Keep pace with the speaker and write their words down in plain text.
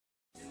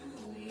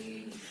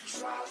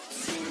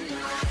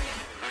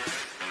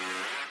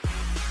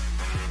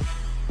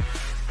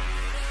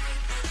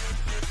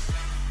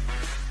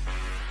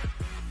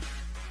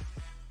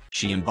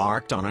She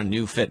embarked on a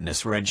new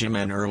fitness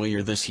regimen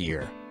earlier this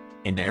year.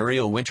 And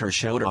Ariel Winter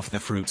showed off the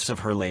fruits of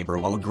her labor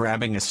while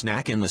grabbing a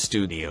snack in the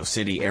Studio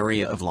City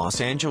area of Los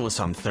Angeles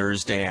on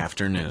Thursday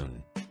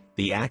afternoon.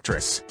 The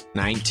actress,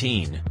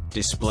 19,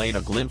 displayed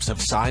a glimpse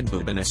of side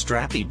boob in a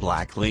strappy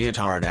black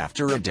leotard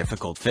after a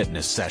difficult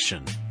fitness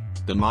session.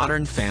 The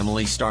Modern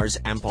Family star's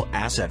ample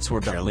assets were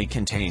barely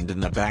contained in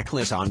the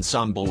backless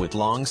ensemble with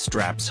long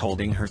straps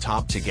holding her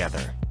top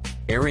together.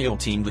 Ariel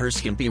teamed her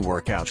skimpy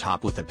workout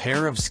top with a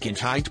pair of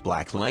skin-tight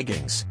black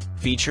leggings,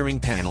 featuring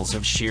panels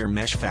of sheer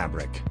mesh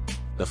fabric.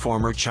 The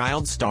former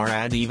child star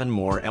added even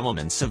more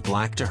elements of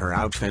black to her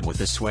outfit with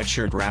a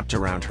sweatshirt wrapped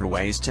around her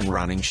waist and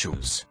running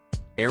shoes.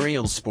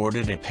 Ariel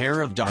sported a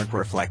pair of dark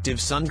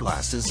reflective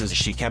sunglasses as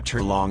she kept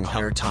her long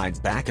hair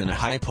tied back in a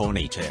high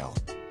ponytail.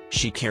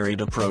 She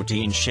carried a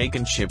protein shake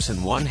and chips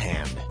in one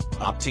hand,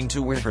 opting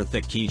to wear her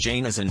thick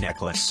keychain as a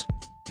necklace.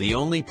 The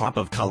only pop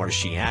of color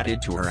she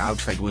added to her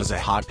outfit was a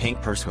hot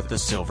pink purse with a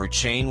silver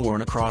chain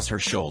worn across her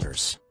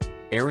shoulders.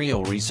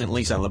 Ariel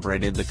recently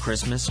celebrated the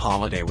Christmas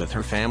holiday with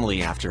her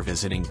family after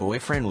visiting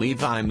boyfriend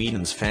Levi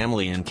Meaden's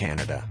family in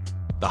Canada.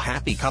 The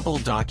happy couple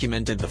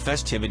documented the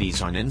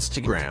festivities on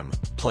Instagram,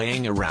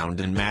 playing around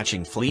in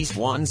matching fleece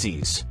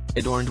onesies,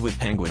 adorned with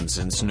penguins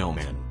and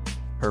snowmen.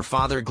 Her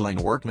father Glenn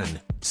Workman,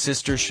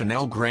 sister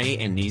Chanel Gray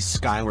and niece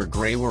Skylar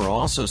Gray were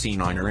also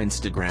seen on her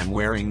Instagram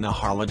wearing the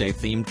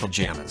holiday-themed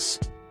pajamas.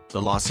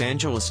 The Los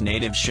Angeles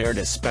native shared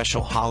a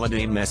special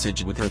holiday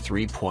message with her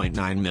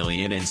 3.9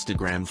 million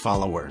Instagram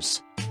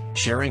followers.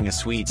 Sharing a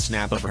sweet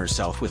snap of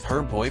herself with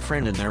her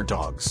boyfriend and their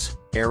dogs,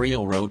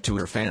 Ariel wrote to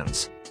her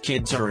fans,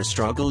 "Kids are a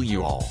struggle,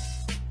 you all.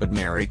 But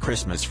Merry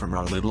Christmas from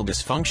our little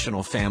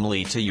dysfunctional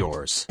family to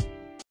yours."